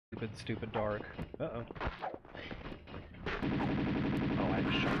Stupid dark. Uh-oh. Oh, I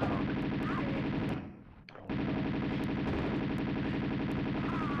just shot the monk. Oh, no.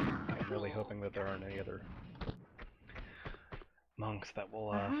 I'm really hoping that there aren't any other monks that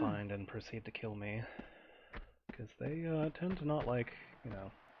will find and proceed to kill me. Because they tend to not like, you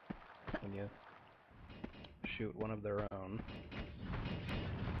know, when you shoot one of their own.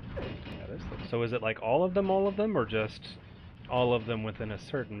 Yeah, so is it like all of them, or just all of them within a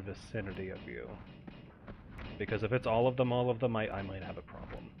certain vicinity of you? Because if it's all of them, I might have a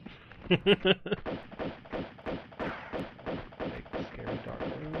problem. Big scary dark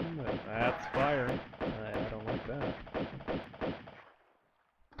room. That's fire. I don't like that.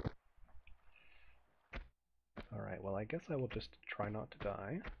 Alright, well I guess I will just try not to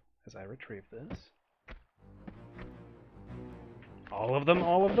die as I retrieve this. All of them?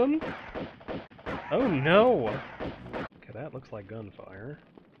 All of them? Oh no! Okay, that looks like gunfire.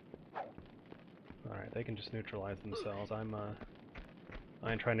 Alright, they can just neutralize themselves. I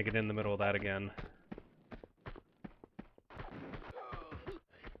ain't trying to get in the middle of that again.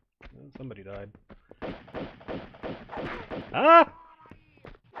 Somebody died. Ah!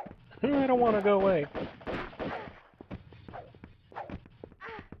 I don't want to go away.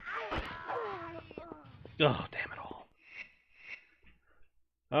 Oh, damn it all.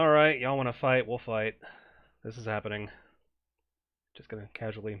 Alright, y'all want to fight? We'll fight. This is happening. Just gonna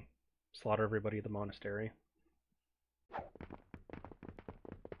casually slaughter everybody at the monastery.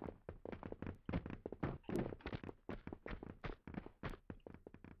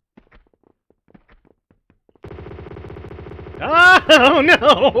 Ah! Oh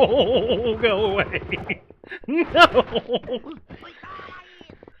no! Go away! No!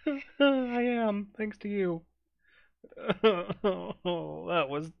 I am, thanks to you. Oh, that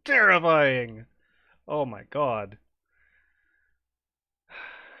was terrifying! Oh my god.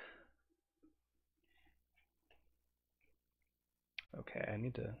 Okay, I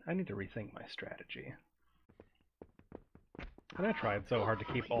need to rethink my strategy. And I tried so hard to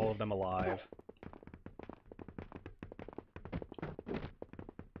keep all of them alive.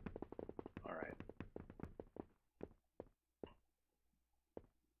 Alright.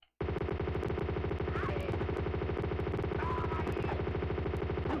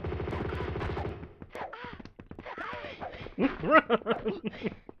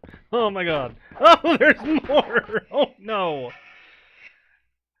 Oh my god. Oh, there's more! Oh no!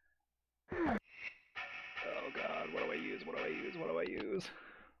 Oh god, what do I use? What do I use? What do I use?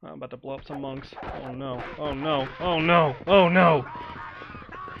 I'm about to blow up some monks. Oh no. Oh no. Oh no. Oh no!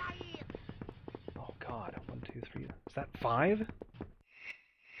 Oh god. 1, 2, 3. Is that 5?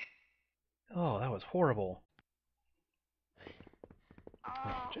 Oh, that was horrible.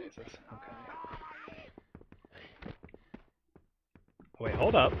 Oh, Jesus. Okay. Oh, wait,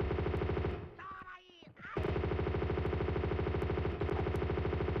 hold up.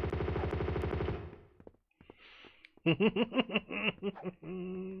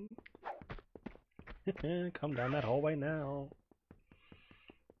 Come down that hallway now.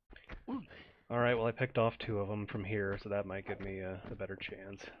 Alright, well I picked off 2 of them from here, so that might give me a better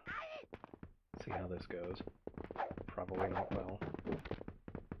chance. Let's see how this goes. Probably not well.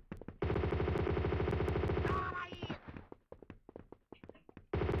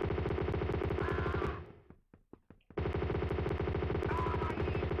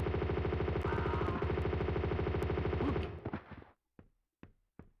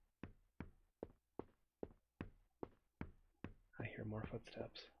 I hear more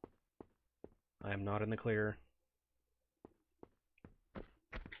footsteps. I am not in the clear.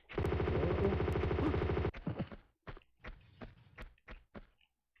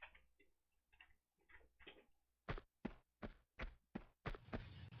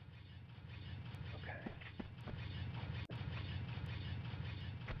 Okay.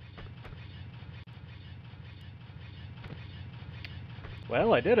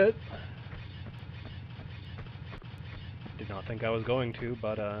 Well, I did it. Did not think I was going to,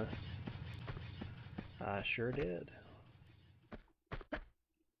 but I sure did.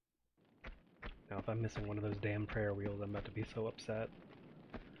 Now, if I'm missing one of those damn prayer wheels, I'm about to be so upset.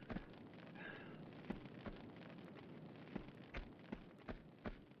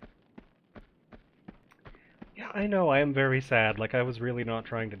 Yeah, I know, I am very sad. Like, I was really not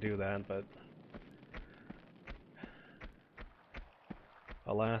trying to do that, but...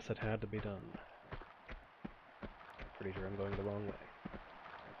 alas, it had to be done. Pretty sure I'm going the wrong way.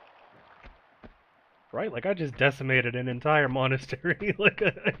 Right? Like, I just decimated an entire monastery. Like,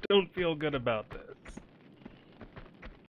 I don't feel good about this.